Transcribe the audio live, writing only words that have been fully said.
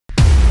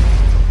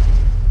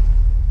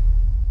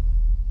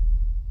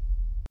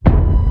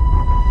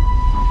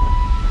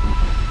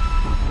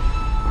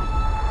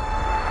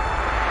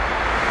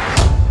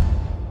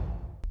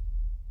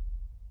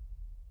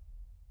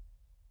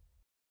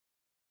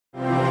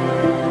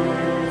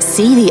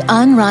See the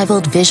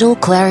unrivaled visual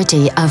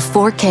clarity of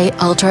 4K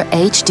Ultra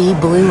HD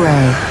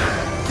Blu-ray.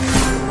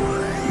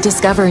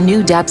 Discover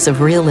new depths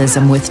of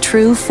realism with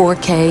true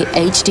 4K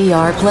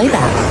HDR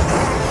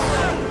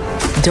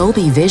playback.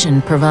 Dolby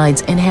Vision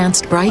provides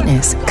enhanced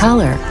brightness,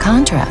 color,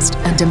 contrast,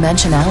 and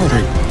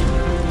dimensionality.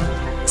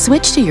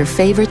 Switch to your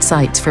favorite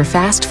sites for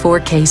fast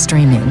 4K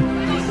streaming.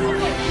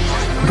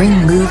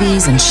 Bring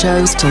movies and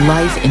shows to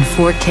life in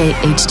 4K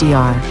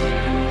HDR.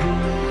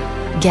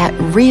 Get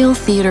real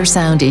theater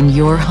sound in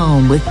your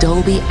home with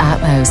Dolby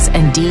Atmos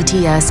and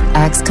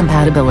DTS-X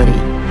compatibility.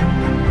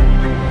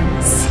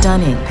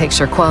 Stunning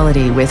picture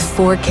quality with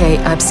 4K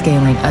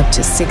upscaling up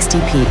to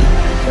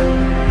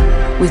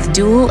 60p. With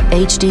dual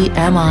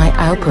HDMI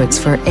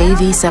outputs for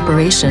AV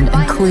separation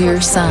and clear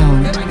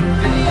sound.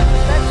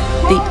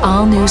 The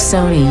all-new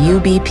Sony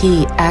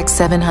UBP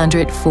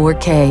X700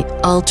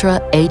 4K Ultra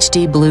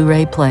HD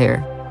Blu-ray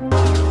player.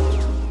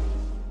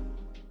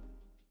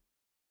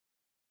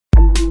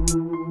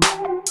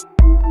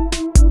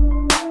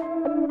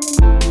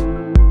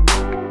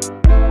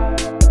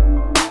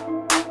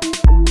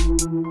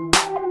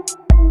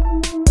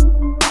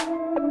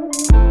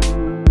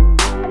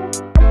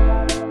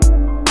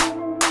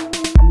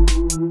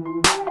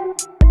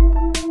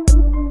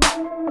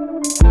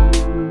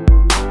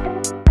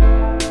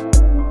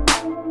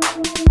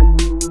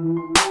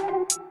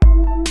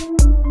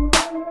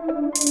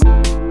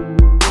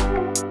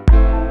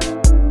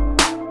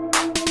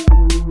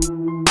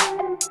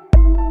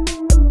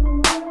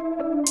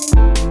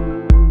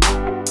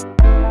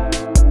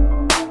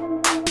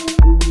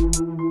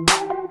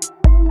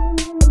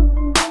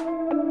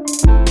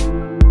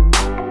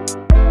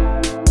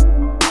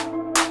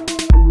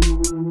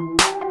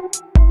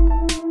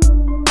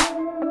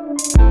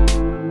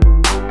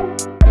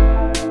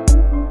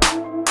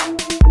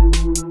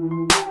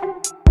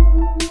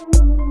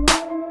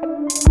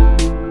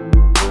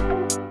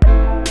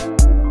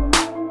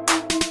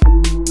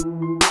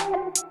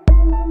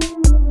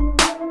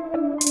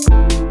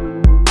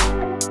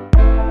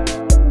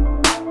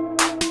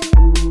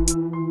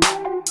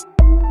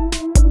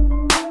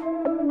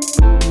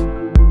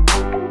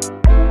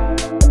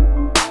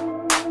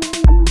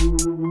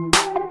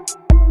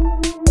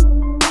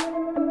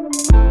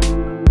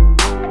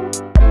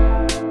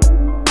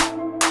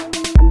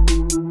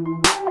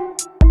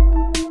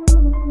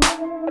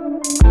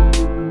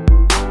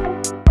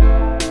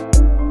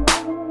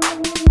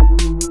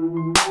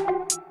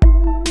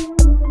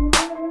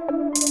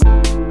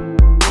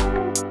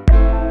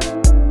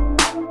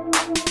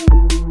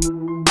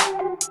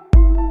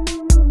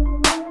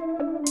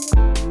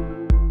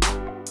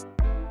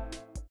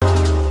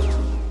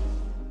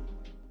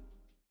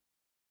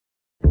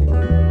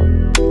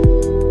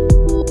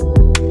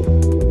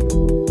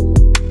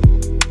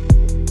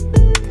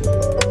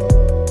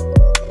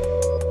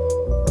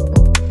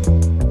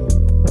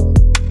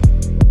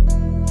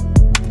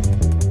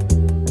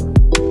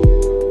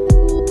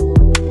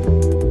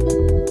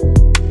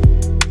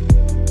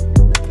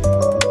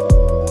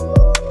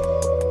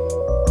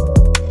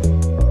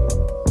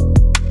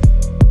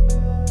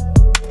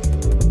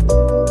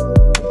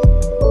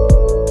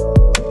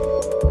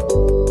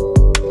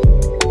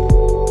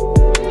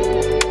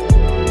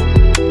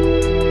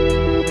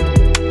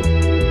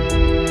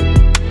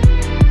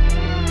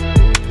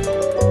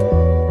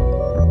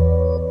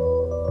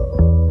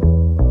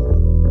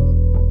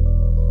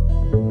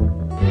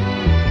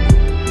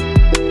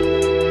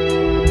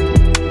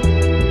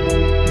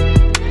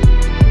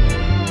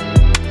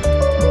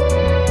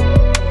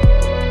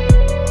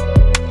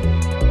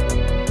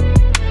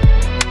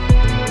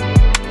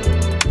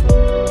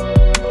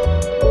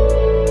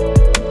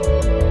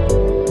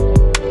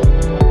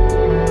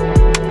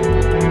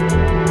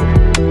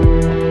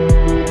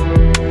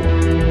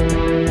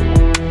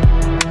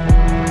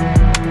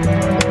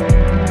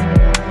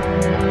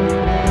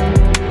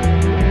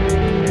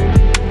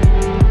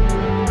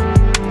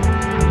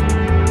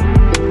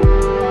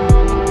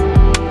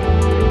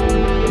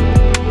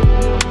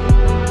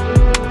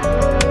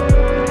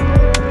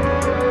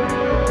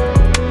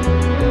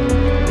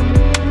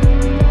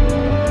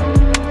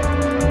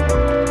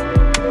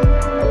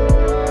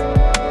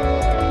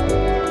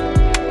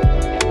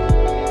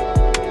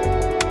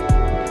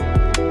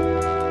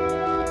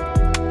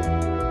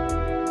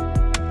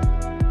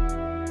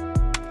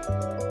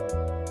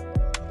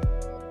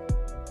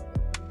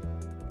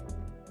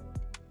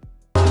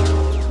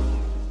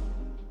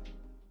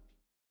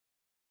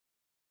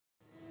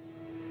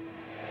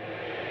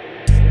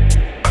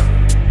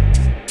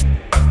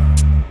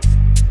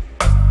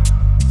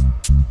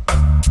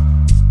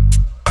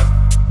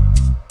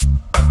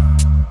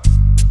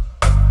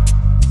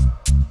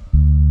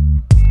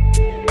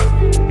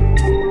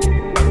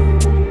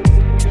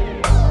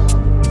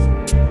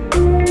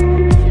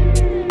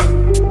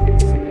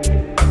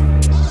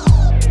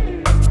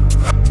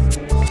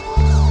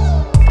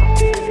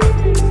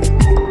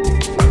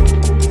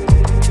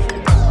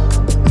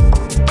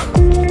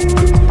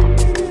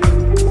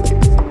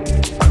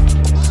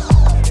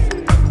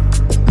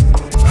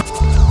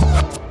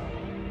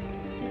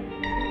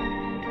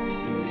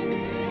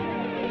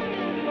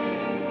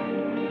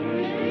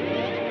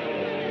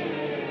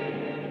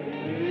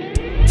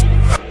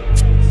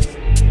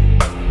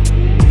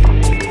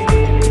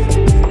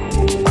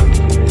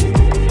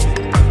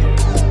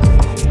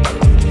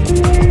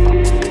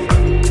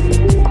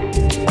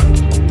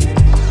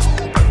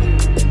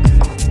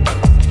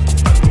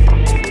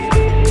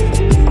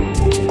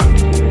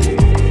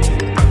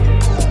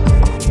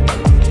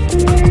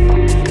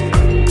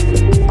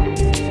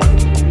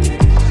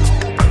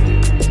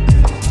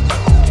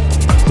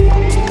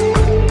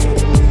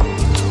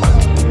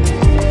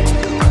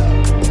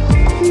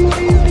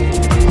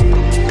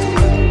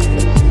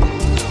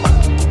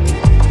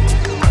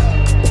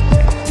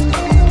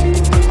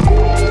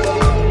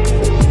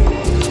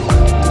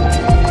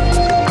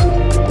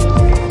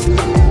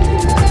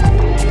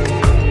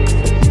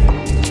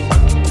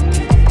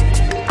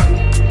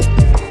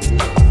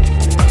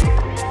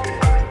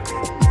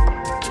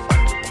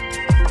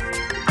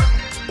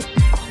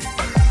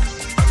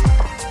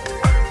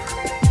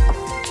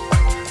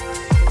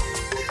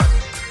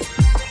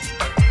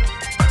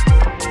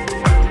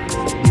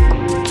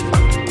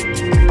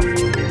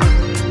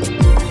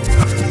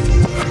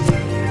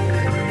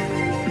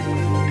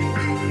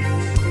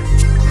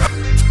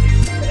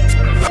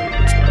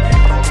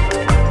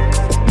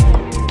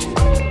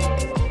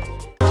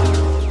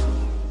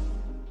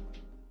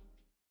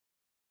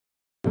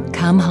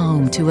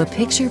 to a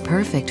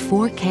picture-perfect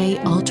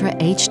 4K Ultra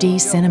HD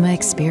cinema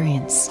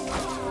experience.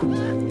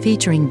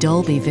 Featuring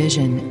Dolby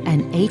Vision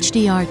and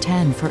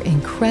HDR10 for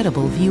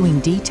incredible viewing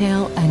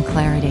detail and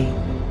clarity.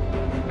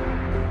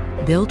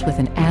 Built with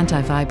an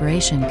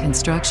anti-vibration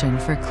construction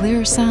for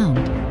clear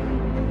sound.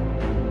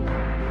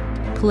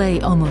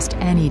 Play almost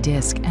any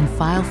disc and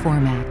file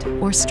format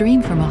or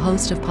stream from a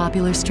host of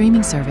popular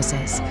streaming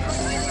services.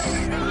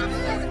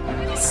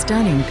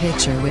 Stunning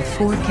picture with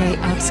 4K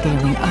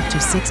upscaling up to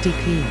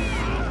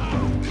 60p.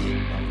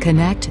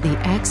 Connect the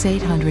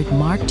X800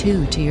 Mark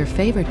II to your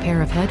favorite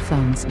pair of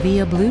headphones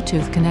via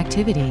Bluetooth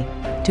connectivity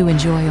to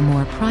enjoy a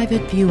more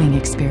private viewing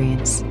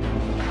experience.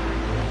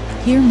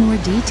 Hear more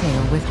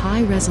detail with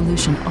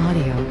high-resolution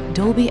audio,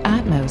 Dolby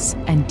Atmos,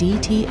 and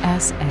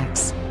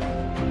DTS:X.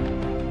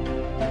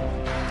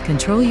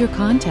 Control your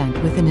content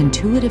with an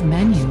intuitive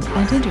menu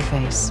and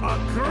interface.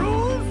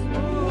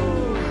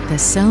 The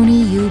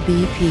Sony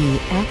UBP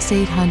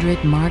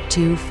X800 Mark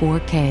II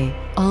 4K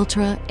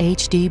Ultra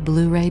HD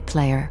Blu-ray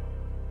player.